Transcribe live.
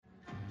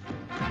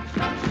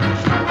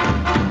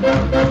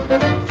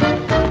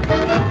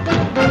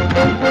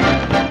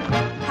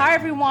Hi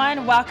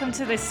everyone, welcome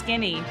to the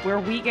Skinny, where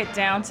we get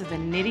down to the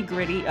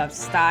nitty-gritty of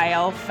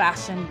style,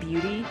 fashion,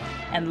 beauty,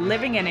 and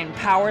living an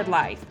empowered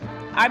life.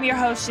 I'm your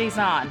host,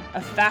 SHAYZON,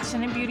 a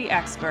fashion and beauty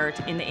expert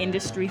in the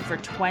industry for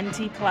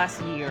 20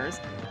 plus years,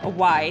 a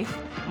wife,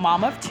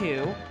 mom of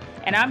two,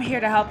 and I'm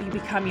here to help you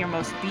become your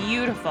most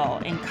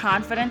beautiful and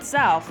confident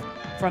self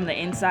from the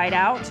inside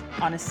out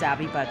on a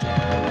savvy budget.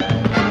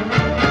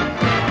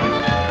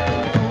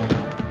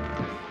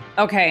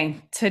 Okay,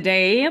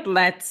 today,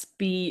 let's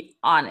be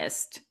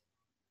honest.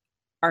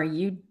 Are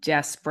you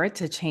desperate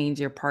to change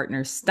your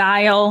partner's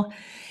style?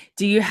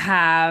 Do you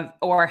have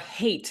or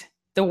hate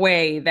the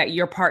way that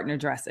your partner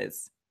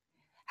dresses?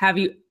 Have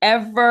you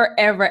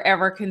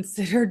ever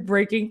considered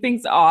breaking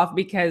things off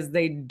because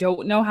they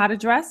don't know how to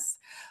dress?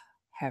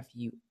 Have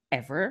you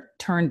ever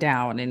turned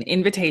down an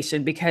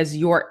invitation because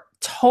you're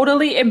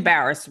totally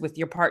embarrassed with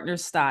your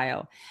partner's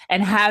style?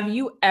 And have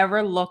you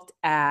ever looked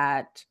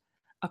at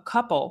a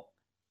couple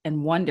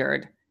and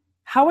wondered,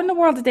 how in the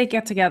world did they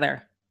get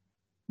together?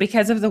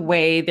 Because of the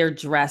way they're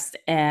dressed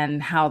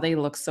and how they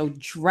look so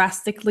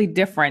drastically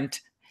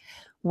different.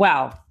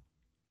 Well,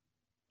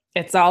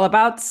 it's all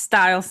about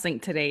style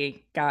sync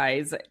today,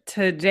 guys.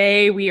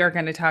 Today, we are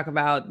going to talk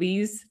about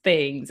these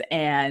things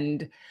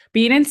and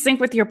being in sync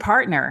with your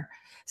partner.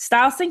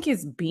 Style sync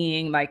is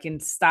being like in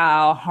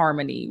style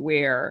harmony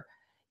where,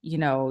 you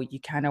know, you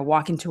kind of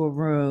walk into a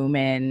room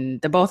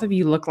and the both of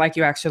you look like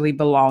you actually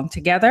belong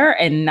together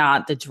and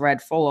not the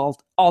dreadful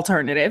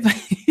alternative.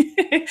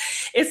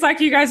 It's like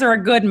you guys are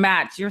a good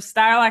match. Your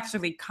style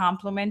actually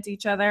complements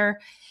each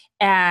other.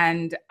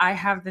 And I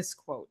have this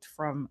quote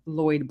from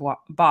Lloyd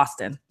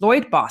Boston.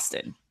 Lloyd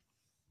Boston.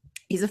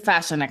 He's a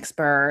fashion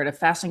expert, a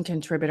fashion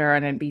contributor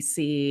on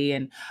NBC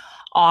and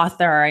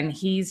author, and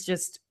he's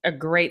just a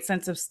great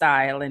sense of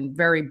style and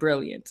very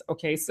brilliant.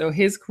 Okay, so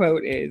his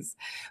quote is,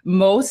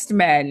 most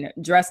men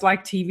dress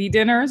like TV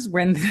dinners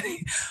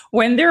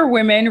when their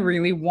women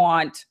really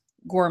want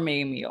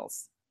gourmet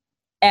meals.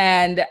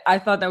 And I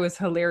thought that was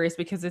hilarious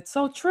because it's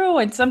so true.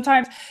 And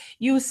sometimes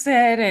you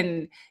sit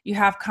and you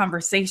have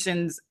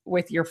conversations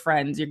with your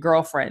friends, your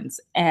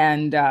girlfriends,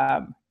 and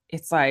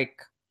it's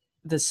like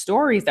the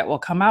stories that will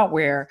come out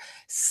where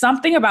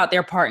something about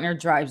their partner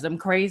drives them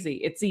crazy.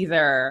 It's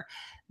either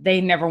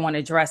they never want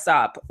to dress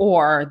up,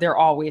 or they're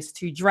always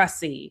too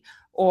dressy,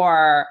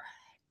 or,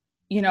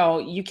 you know,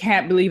 you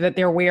can't believe that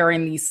they're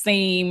wearing these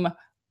same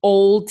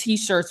old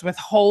t-shirts with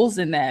holes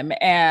in them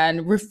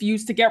and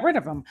refuse to get rid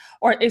of them.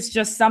 Or it's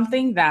just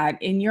something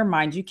that in your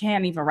mind, you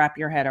can't even wrap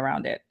your head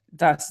around it.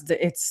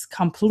 It's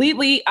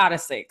completely out of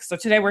sync. So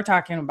today we're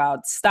talking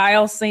about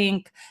style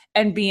sync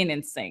and being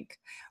in sync.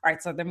 All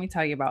right, so let me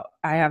tell you about,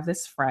 I have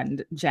this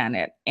friend,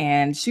 Janet,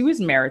 and she was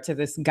married to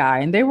this guy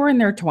and they were in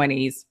their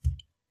 20s.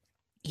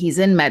 He's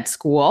in med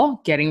school,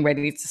 getting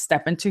ready to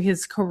step into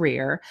his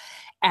career.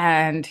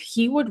 And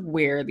he would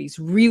wear these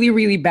really,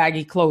 really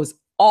baggy clothes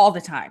all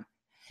the time.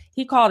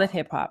 He called it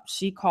hip hop.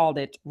 She called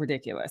it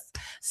ridiculous.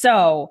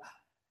 So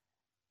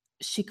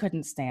she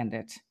couldn't stand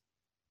it.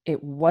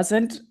 It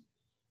wasn't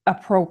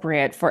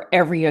appropriate for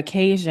every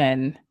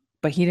occasion,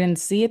 but he didn't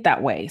see it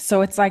that way.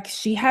 So it's like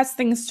she has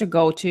things to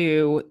go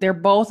to. They're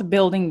both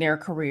building their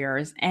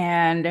careers,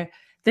 and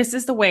this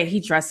is the way he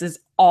dresses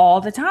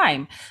all the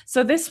time.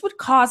 So this would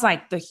cause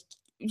like the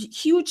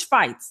huge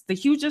fights. The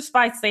hugest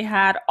fights they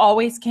had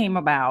always came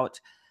about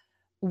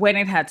when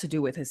it had to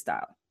do with his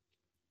style.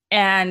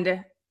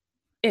 And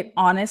it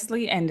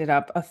honestly ended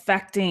up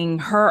affecting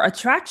her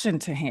attraction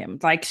to him.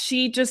 Like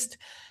she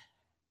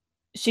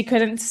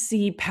couldn't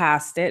see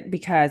past it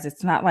because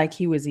it's not like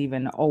he was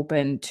even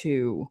open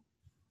to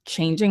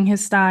changing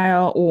his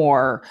style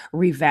or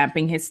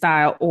revamping his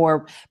style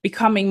or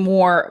becoming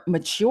more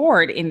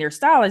matured in their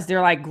style as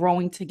they're like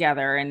growing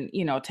together and,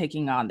 you know,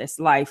 taking on this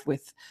life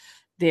with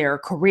their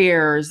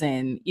careers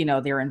and, you know,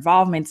 their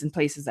involvements in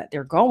places that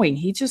they're going.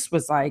 He just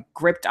was like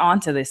gripped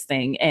onto this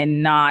thing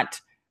and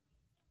not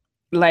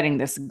letting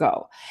this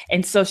go.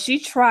 And so she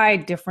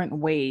tried different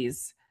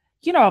ways,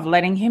 you know, of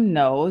letting him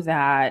know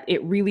that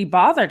it really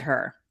bothered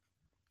her.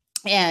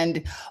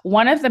 And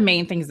one of the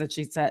main things that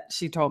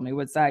she told me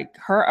was like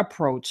her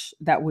approach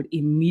that would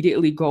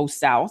immediately go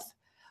south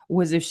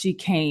was if she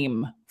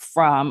came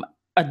from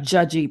a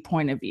judgy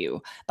point of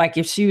view. Like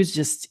if she was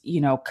just,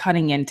 you know,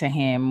 cutting into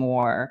him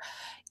or,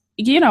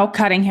 you know,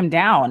 cutting him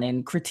down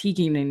and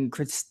critiquing and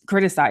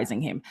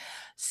criticizing him.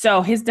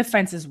 So his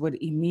defenses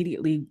would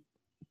immediately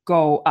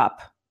go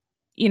up,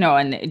 you know,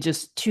 and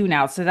just tune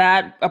out. So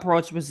that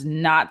approach was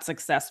not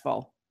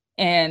successful.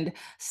 And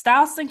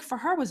style sync for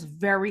her was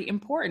very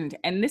important.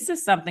 And this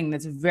is something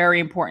that's very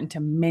important to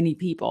many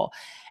people.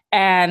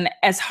 And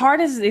as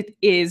hard as it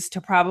is to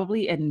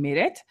probably admit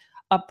it,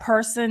 a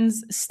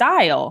person's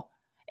style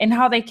and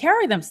how they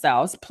carry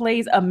themselves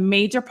plays a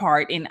major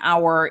part in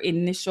our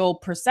initial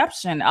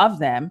perception of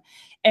them.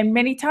 And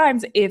many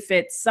times, if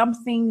it's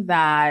something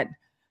that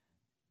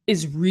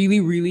is really,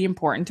 really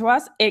important to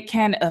us, it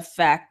can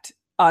affect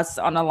us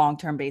on a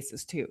long-term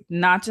basis too.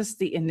 Not just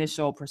the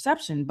initial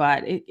perception,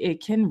 but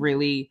it can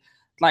really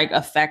like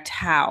affect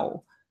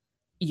how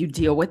you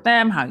deal with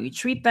them, how you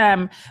treat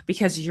them,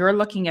 because you're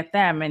looking at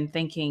them and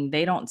thinking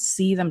they don't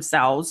see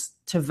themselves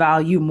to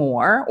value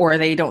more, or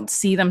they don't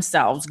see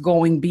themselves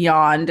going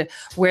beyond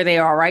where they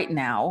are right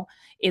now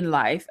in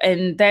life.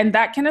 And then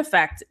that can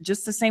affect,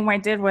 just the same way I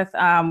did with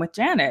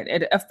Janet.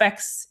 It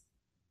affects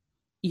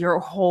your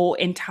whole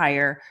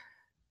entire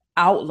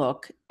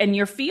outlook and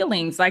your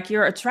feelings, like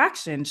your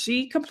attraction.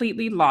 She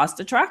completely lost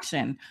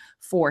attraction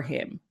for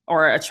him,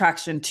 or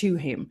attraction to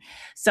him.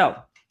 So,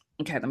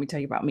 okay, let me tell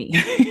you about me.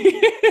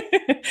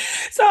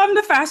 So I'm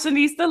the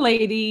fashionista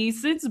lady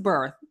since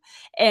birth.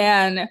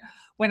 And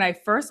when I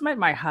first met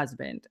my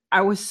husband,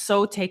 I was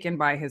so taken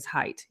by his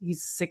height.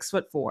 He's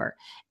 6'4"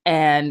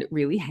 and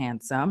really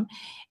handsome.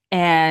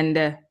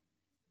 And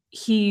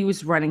he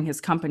was running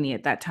his company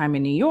at that time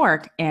in New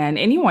York. And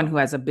anyone who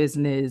has a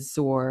business,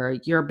 or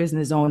you're a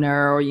business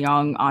owner or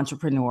young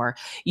entrepreneur,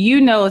 you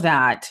know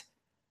that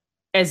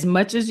as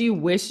much as you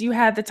wish you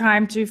had the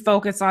time to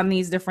focus on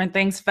these different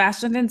things,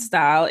 fashion and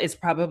style is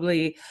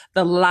probably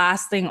the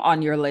last thing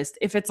on your list,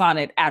 if it's on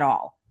it at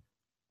all.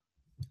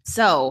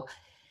 So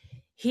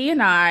he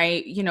and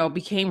I,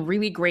 became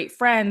really great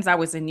friends. I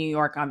was in New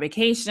York on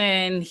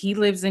vacation. He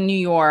lives in New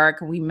York.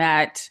 We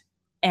met.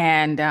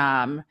 And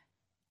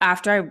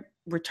after I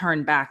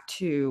returned back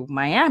to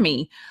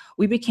Miami,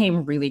 we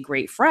became really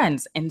great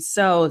friends. And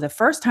so the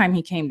first time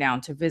he came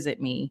down to visit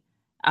me,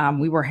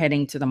 we were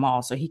heading to the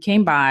mall. So he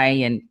came by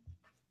and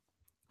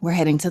we're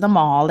heading to the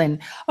mall.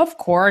 And of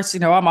course,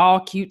 I'm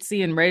all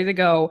cutesy and ready to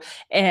go.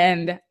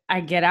 And I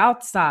get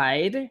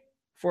outside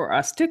for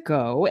us to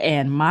go.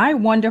 And my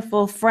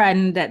wonderful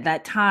friend at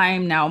that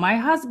time, now my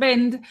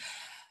husband,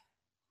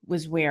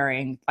 was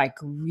wearing like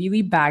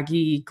really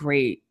baggy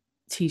gray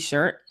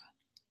t-shirt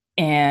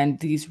and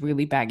these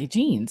really baggy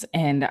jeans.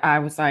 And I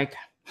was like,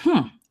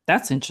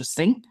 that's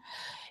interesting.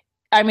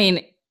 I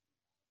mean,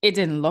 it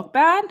didn't look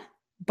bad,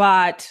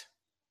 but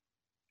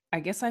I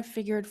guess I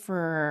figured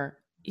for,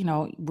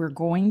 we're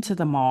going to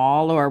the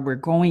mall or we're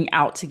going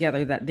out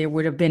together, that there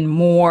would have been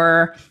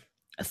more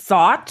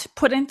thought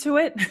put into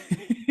it.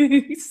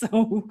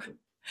 So,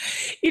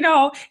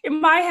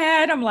 in my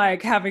head, I'm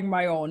like having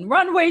my own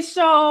runway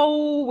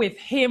show with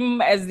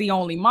him as the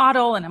only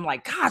model. And I'm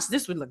like, gosh,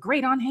 this would look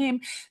great on him.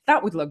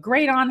 That would look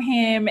great on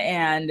him.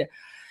 And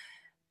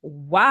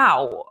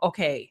wow.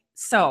 Okay.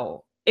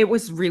 So it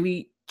was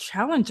really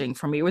challenging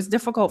for me. It was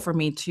difficult for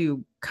me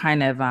to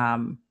kind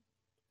of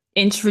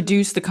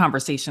introduce the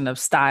conversation of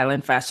style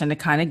and fashion, to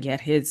kind of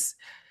get his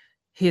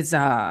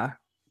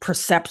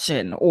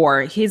perception,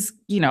 or his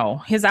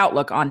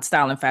outlook on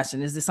style and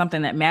fashion. Is this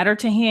something that mattered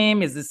to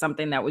him? Is this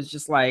something that was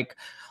just like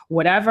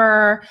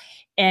whatever?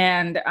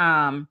 And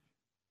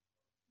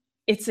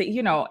it's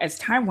as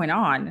time went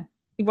on,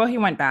 well, he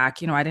went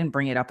back. I didn't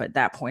bring it up at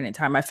that point in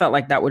time. I felt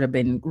like that would have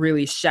been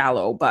really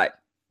shallow, but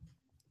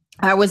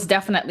I was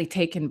definitely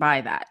taken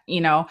by that,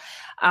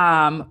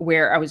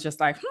 where I was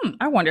just like,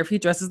 I wonder if he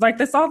dresses like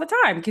this all the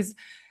time. Because,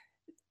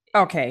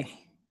 okay,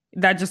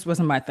 that just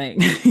wasn't my thing.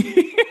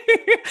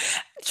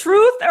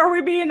 Truth, are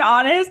we being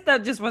honest?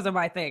 That just wasn't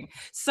my thing.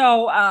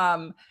 So,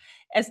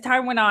 as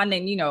time went on,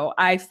 and,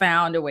 I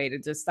found a way to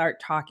just start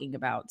talking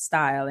about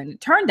style. And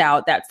it turned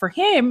out that for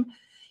him,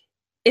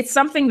 it's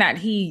something that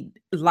he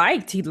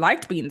liked. He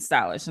liked being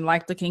stylish and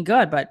liked looking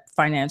good, but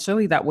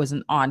financially, that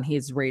wasn't on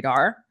his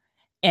radar.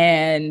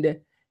 And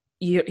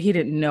he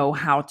didn't know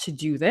how to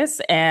do this.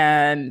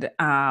 And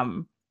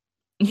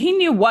he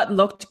knew what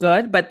looked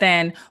good, but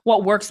then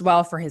what works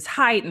well for his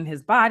height and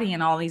his body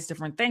and all these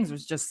different things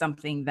was just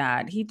something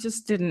that he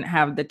just didn't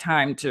have the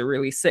time to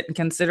really sit and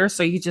consider.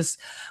 So you just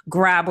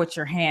grab with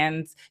your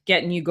hands,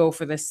 and you go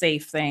for the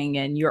safe thing,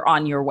 and you're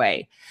on your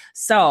way.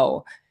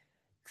 So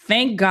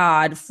thank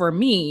God for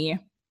me,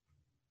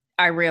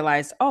 I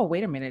realized, oh,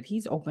 wait a minute,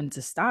 he's open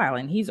to style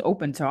and he's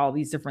open to all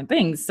these different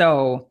things.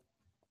 So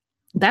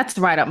that's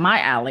right up my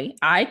alley.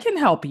 I can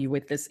help you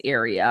with this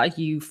area.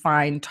 You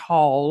find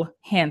tall,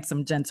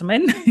 handsome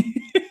gentlemen.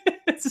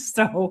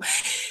 So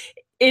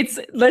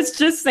let's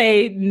just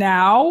say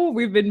now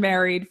we've been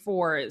married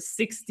for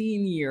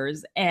 16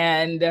 years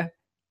and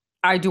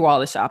I do all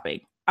the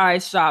shopping. I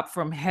shop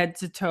from head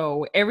to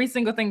toe, every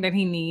single thing that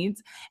he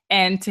needs.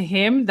 And to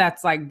him,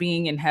 that's like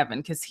being in heaven,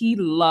 because he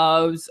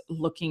loves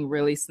looking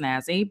really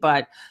snazzy.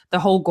 But the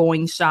whole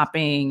going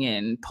shopping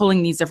and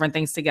pulling these different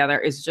things together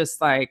is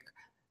just like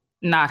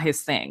not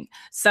his thing.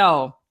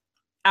 So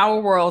our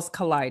worlds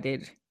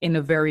collided in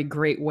a very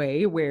great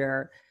way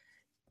where,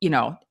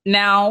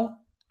 now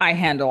I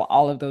handle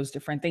all of those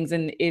different things.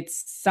 And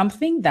it's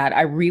something that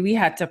I really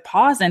had to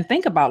pause and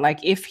think about. Like,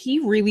 if he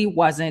really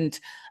wasn't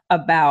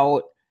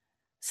about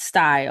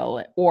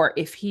style, or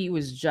if he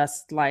was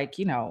just like,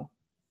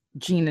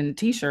 jean and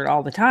t-shirt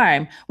all the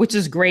time, which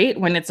is great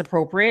when it's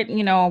appropriate,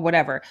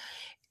 whatever,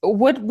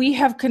 would we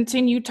have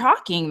continued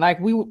talking? Like,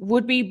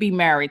 would we be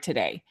married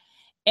today?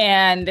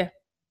 And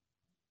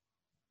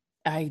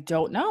I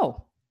don't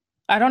know.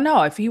 I don't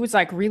know if he was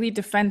like really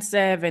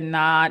defensive and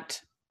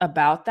not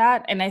about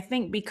that. And I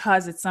think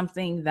because it's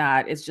something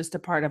that is just a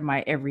part of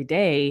my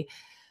everyday,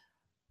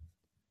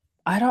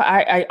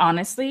 I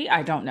honestly,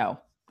 I don't know.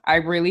 I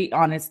really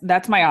honest,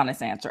 that's my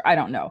honest answer. I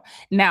don't know.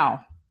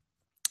 Now,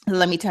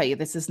 let me tell you,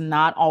 this is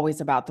not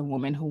always about the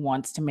woman who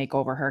wants to make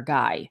over her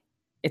guy.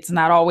 It's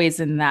not always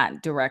in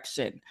that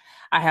direction.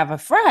 I have a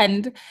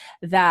friend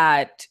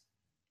that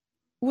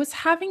was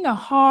having a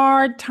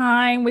hard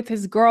time with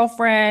his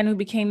girlfriend who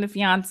became the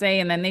fiance,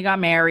 and then they got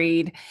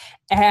married.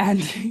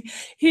 And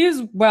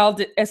he's well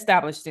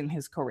established in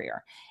his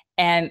career.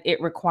 And it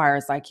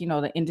requires, like,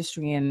 the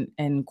industry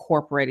and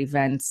corporate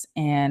events.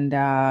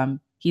 And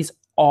he's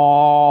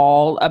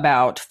all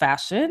about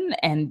fashion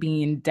and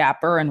being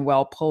dapper and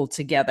well pulled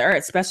together,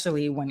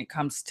 especially when it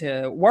comes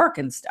to work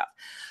and stuff.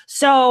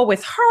 So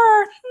with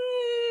her,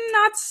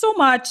 not so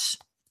much.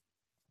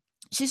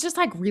 She's just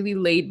like really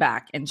laid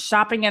back, and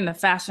shopping and the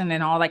fashion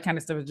and all that kind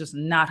of stuff is just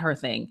not her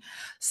thing.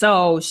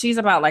 So she's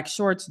about like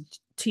shorts,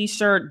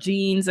 t-shirt,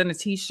 jeans and a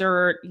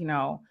t-shirt,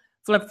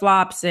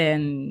 flip-flops,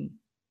 and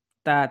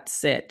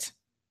that's it,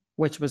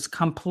 which was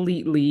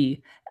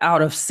completely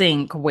out of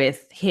sync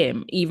with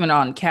him, even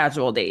on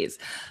casual days.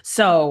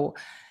 So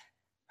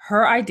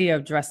her idea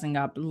of dressing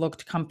up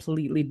looked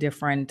completely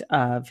different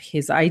of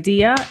his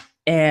idea.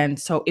 And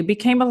so it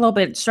became a little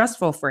bit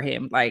stressful for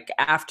him, like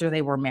after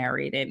they were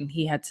married, and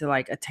he had to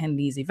like attend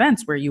these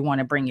events where you want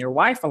to bring your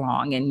wife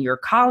along and your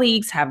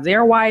colleagues have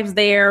their wives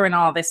there and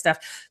all this stuff.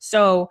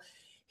 So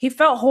he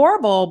felt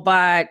horrible,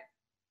 but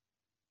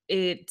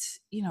he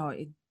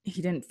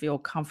didn't feel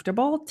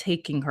comfortable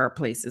taking her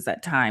places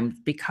at times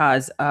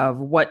because of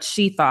what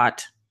she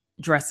thought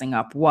dressing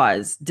up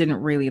was,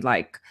 didn't really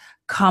like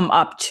come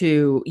up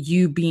to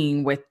you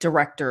being with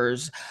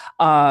directors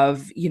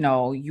of,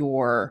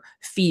 your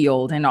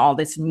field and all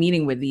this,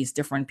 meeting with these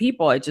different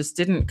people. It just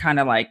didn't kind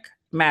of like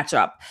match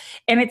up.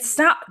 And it's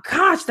not,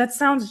 gosh, that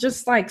sounds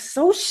just like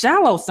so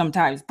shallow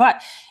sometimes,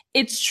 but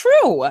it's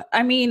true.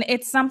 I mean,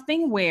 it's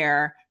something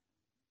where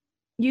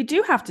you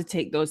do have to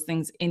take those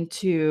things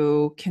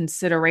into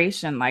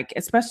consideration, like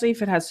especially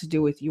if it has to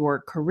do with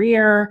your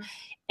career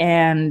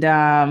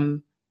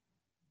and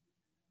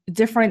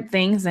different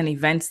things and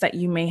events that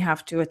you may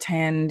have to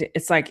attend.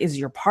 It's like, is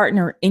your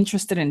partner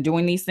interested in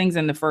doing these things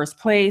in the first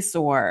place?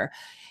 Or,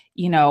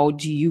 do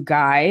you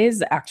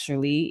guys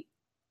actually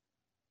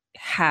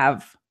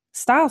have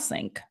style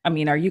sync? I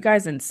mean, are you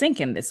guys in sync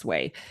in this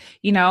way?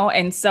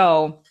 And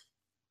so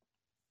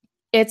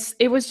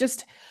it was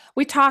just,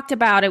 we talked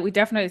about it. We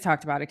definitely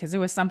talked about it because it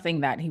was something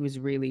that he was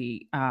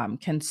really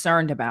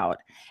concerned about.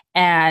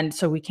 And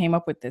so we came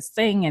up with this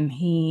thing, and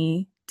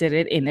he did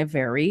it in a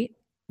very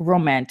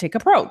romantic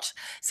approach.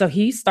 So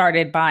he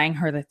started buying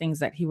her the things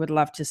that he would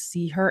love to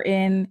see her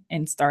in,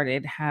 and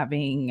started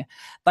having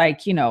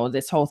like,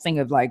 this whole thing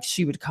of like,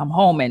 she would come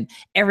home and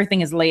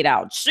everything is laid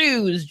out,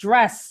 shoes,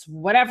 dress,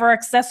 whatever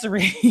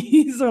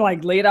accessories are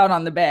like laid out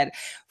on the bed.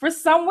 For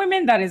some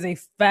women, that is a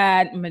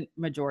fat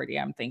majority,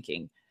 I'm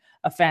thinking.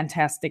 A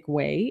fantastic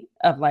way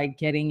of like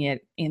getting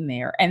it in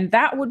there. And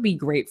that would be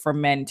great for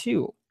men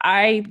too.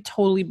 I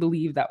totally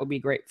believe that would be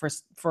great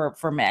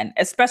for men,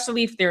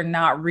 especially if they're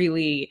not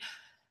really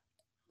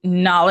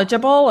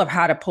knowledgeable of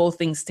how to pull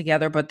things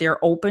together, but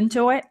they're open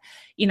to it.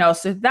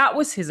 So that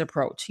was his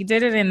approach. He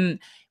did it in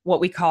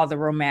what we call the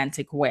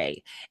romantic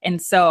way.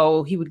 And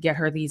so he would get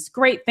her these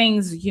great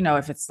things,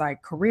 if it's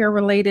like career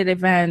related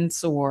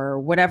events or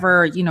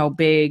whatever,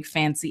 big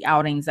fancy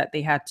outings that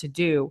they had to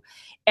do.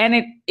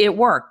 And it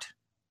worked.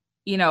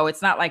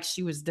 It's not like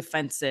she was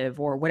defensive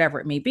or whatever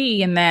it may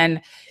be. And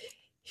then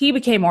he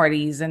became more at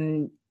ease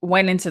and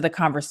went into the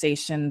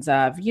conversations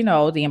of,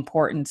 the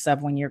importance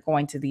of when you're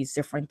going to these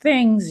different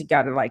things, you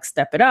got to like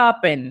step it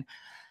up, and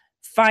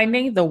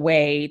finding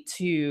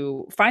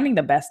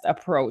the best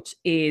approach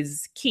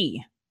is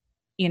key,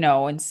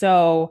 and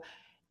so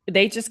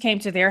they just came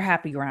to their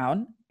happy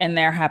ground and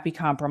their happy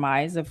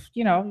compromise of,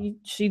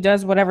 she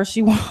does whatever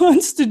she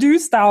wants to do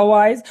style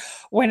wise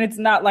when it's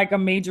not like a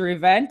major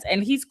event.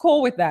 And he's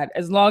cool with that,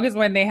 as long as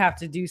when they have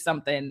to do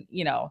something,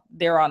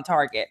 they're on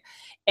target.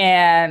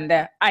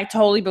 And I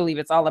totally believe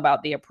it's all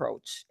about the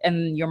approach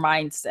and your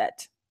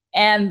mindset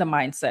and the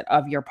mindset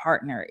of your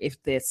partner,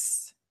 if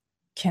this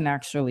can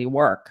actually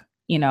work,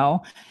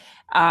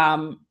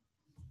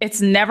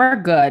 it's never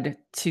good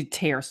to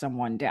tear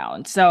someone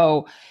down.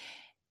 So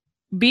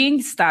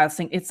being style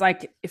sync, it's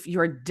like if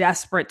you're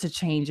desperate to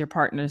change your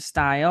partner's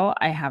style,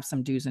 I have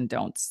some do's and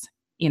don'ts,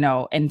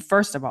 and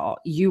first of all,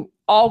 you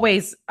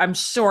always, I'm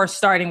sure,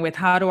 starting with,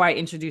 how do I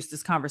introduce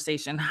this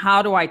conversation?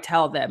 How do I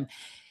tell them?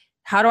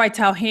 How do I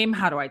tell him?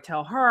 How do I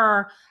tell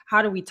her?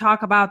 How do we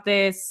talk about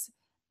this?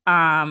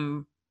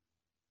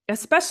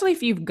 Especially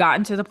if you've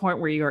gotten to the point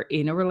where you're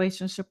in a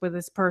relationship with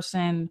this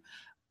person,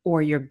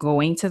 or you're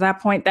going to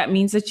that point, that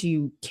means that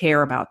you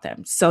care about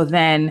them. So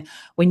then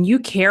when you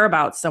care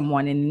about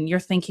someone and you're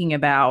thinking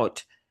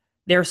about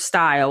their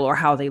style or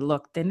how they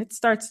look, then it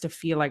starts to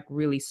feel like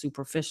really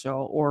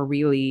superficial or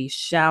really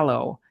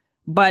shallow.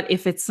 But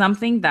if it's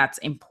something that's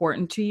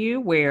important to you,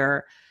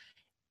 where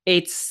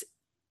it's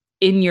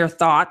in your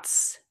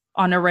thoughts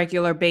on a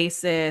regular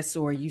basis,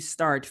 or you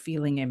start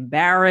feeling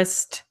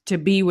embarrassed to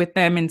be with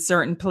them in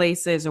certain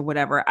places or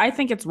whatever, I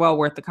think it's well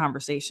worth the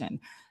conversation.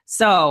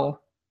 So,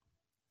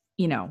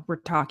 we're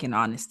talking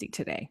honesty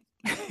today.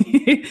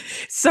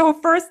 So,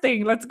 first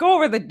thing, let's go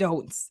over the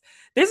don'ts.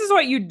 This is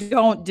what you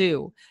don't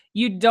do.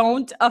 You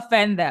don't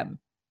offend them.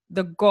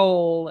 The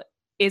goal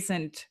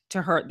isn't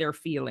to hurt their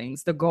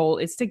feelings. The goal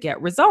is to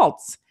get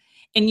results.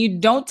 And you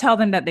don't tell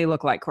them that they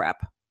look like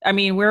crap. I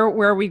mean, where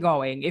are we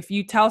going? If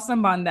you tell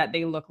someone that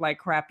they look like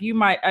crap, you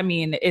might, I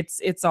mean,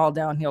 it's all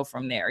downhill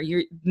from there.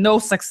 You're no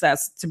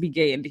success to be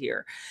gained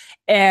here.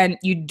 And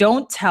you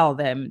don't tell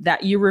them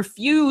that you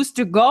refuse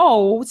to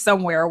go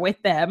somewhere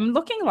with them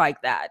looking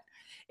like that.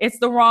 It's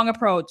the wrong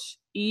approach,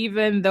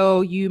 even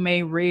though you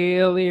may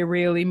really,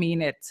 really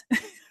mean it.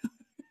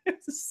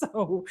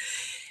 So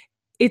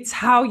it's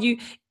how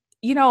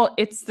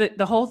it's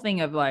the whole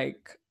thing of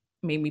like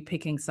maybe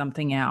picking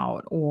something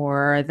out,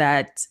 or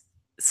that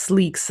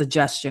sleek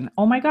suggestion.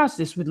 Oh my gosh,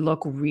 this would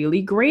look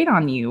really great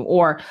on you.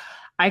 Or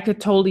I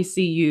could totally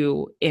see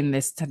you in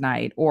this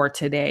tonight or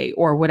today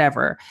or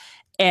whatever.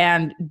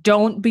 And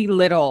don't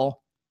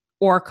belittle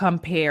or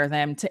compare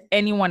them to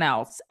anyone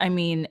else. I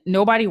mean,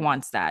 nobody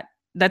wants that.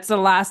 That's the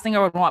last thing I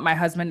would want my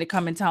husband to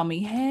come and tell me,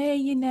 hey,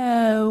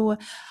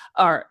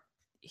 or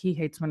he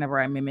hates whenever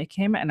I mimic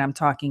him and I'm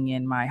talking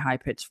in my high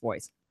pitched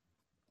voice.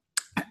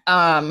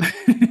 Um,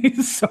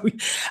 so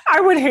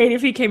I would hate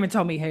if he came and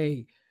told me,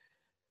 hey,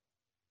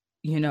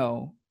 you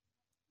know,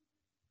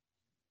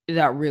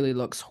 that really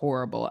looks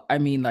horrible. I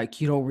mean, like,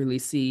 you don't really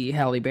see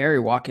Halle Berry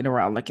walking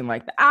around looking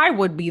like that. I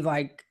would be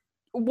like,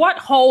 what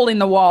hole in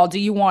the wall do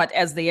you want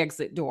as the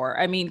exit door?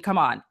 I mean, come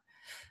on.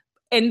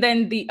 And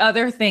then the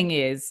other thing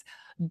is,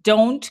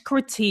 don't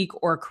critique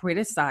or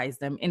criticize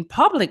them in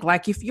public.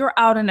 Like if you're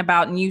out and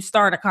about and you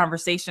start a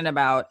conversation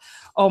about,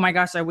 oh my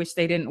gosh, I wish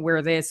they didn't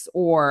wear this,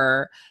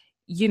 or,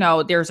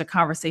 there's a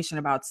conversation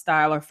about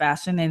style or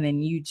fashion, and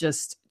then you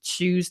just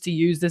choose to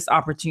use this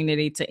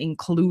opportunity to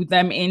include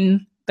them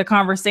in the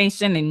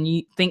conversation, and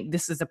you think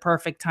this is a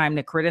perfect time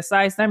to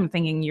criticize them,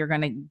 thinking you're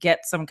going to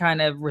get some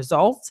kind of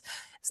results.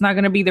 It's not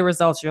going to be the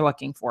results you're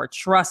looking for.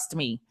 Trust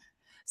me.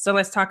 So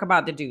let's talk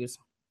about the do's.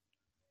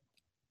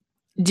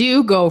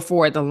 Do go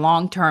for the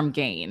long-term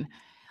gain.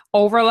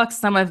 Overlook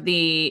some of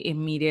the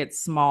immediate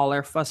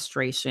smaller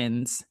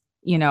frustrations,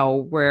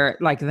 where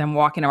like them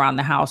walking around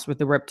the house with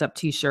the ripped up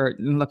t-shirt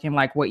and looking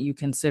like what you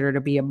consider to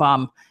be a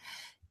bum.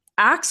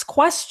 Ask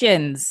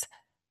questions.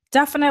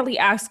 Definitely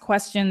ask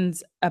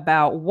questions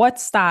about what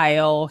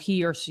style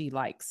he or she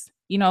likes.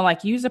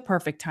 Like use a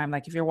perfect time.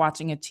 Like if you're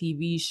watching a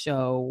TV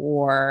show,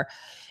 or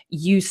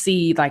you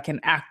see like an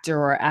actor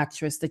or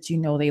actress that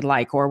they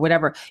like or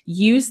whatever,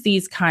 use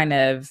these kind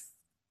of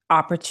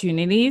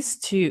opportunities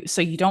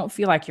so you don't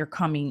feel like you're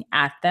coming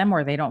at them,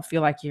 or they don't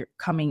feel like you're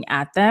coming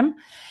at them,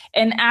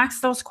 and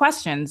ask those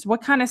questions.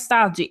 What kind of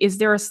style is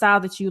there a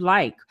style that you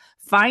like?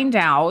 Find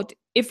out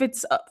if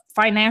it's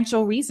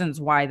financial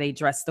reasons why they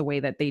dress the way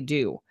that they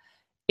do.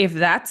 If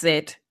that's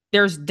it,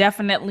 there's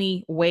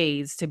definitely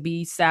ways to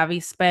be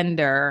savvy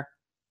spender.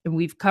 And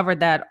we've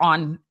covered that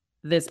on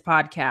this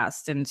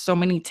podcast, and so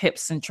many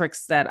tips and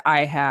tricks that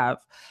I have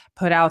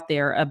put out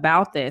there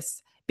about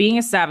this. Being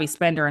a savvy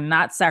spender and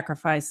not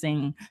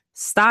sacrificing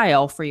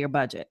style for your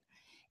budget.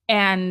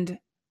 And,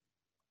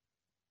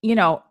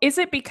 is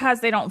it because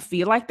they don't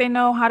feel like they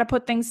know how to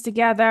put things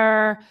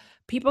together?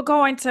 People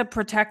go into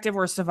protective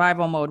or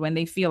survival mode when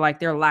they feel like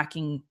they're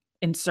lacking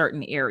in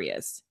certain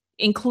areas,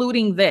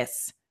 including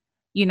this,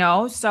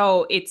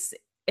 so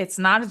it's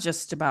not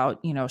just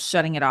about,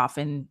 shutting it off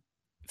and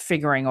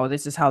figuring, oh,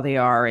 this is how they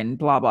are and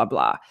blah, blah,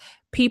 blah.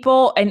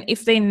 People, and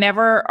if they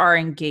never are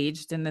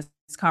engaged in this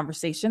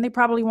conversation, they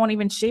probably won't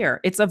even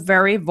share. It's a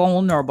very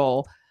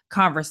vulnerable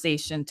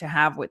conversation to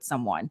have with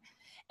someone.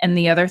 And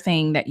the other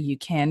thing that you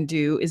can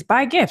do is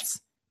buy gifts.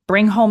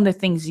 Bring home the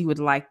things you would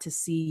like to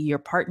see your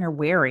partner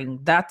wearing.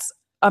 That's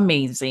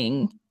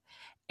amazing.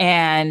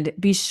 And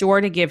be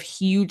sure to give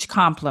huge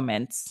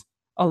compliments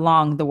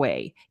along the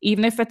way.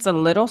 Even if it's a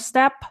little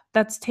step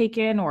that's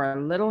taken or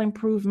a little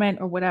improvement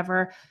or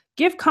whatever,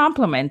 give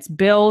compliments,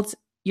 build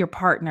your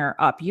partner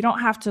up. You don't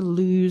have to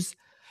lose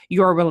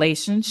your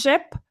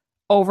relationship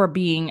over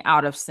being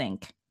out of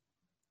sync.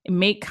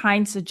 Make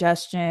kind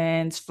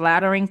suggestions,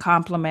 flattering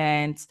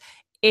compliments.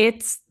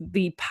 It's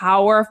the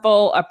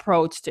powerful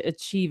approach to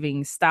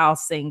achieving style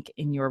sync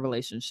in your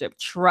relationship.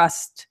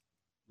 Trust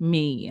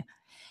me.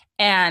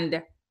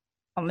 And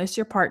unless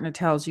your partner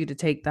tells you to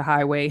take the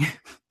highway,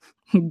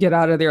 get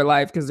out of their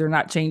life because they're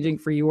not changing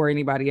for you or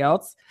anybody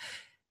else,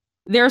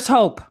 there's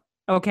hope.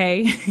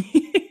 Okay.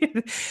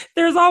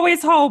 There's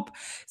always hope.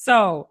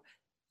 So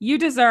you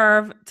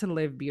deserve to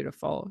live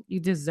beautiful. You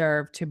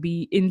deserve to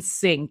be in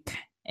sync,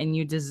 and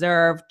you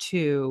deserve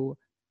to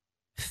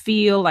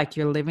feel like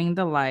you're living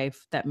the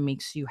life that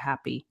makes you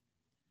happy.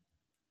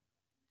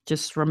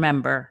 Just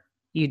remember,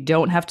 you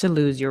don't have to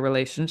lose your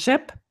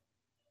relationship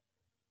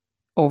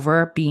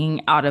over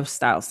being out of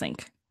style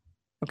sync.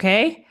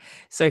 Okay.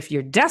 So if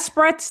you're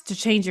desperate to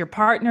change your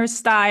partner's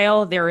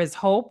style, there is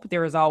hope.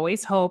 There is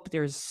always hope.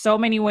 There's so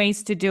many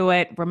ways to do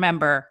it.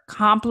 Remember,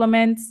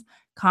 compliments,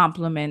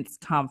 compliments,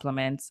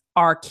 compliments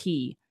are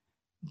key.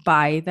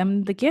 Buy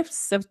them the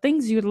gifts of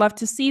things you'd love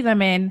to see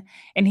them in.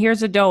 And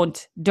here's a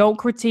don't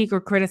critique or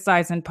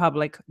criticize in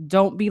public.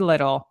 Don't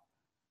belittle.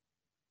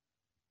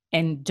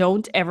 And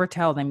don't ever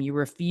tell them you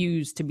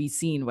refuse to be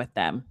seen with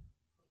them.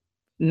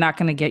 Not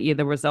going to get you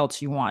the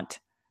results you want.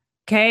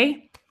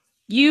 Okay?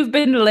 You've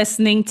been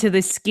listening to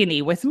The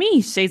Skinny with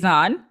me,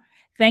 SHAYZON.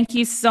 Thank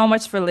you so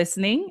much for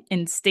listening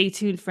and stay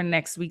tuned for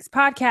next week's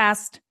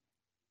podcast.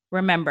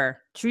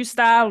 Remember, true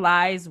style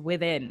lies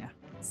within.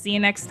 See you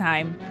next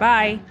time.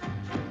 Bye.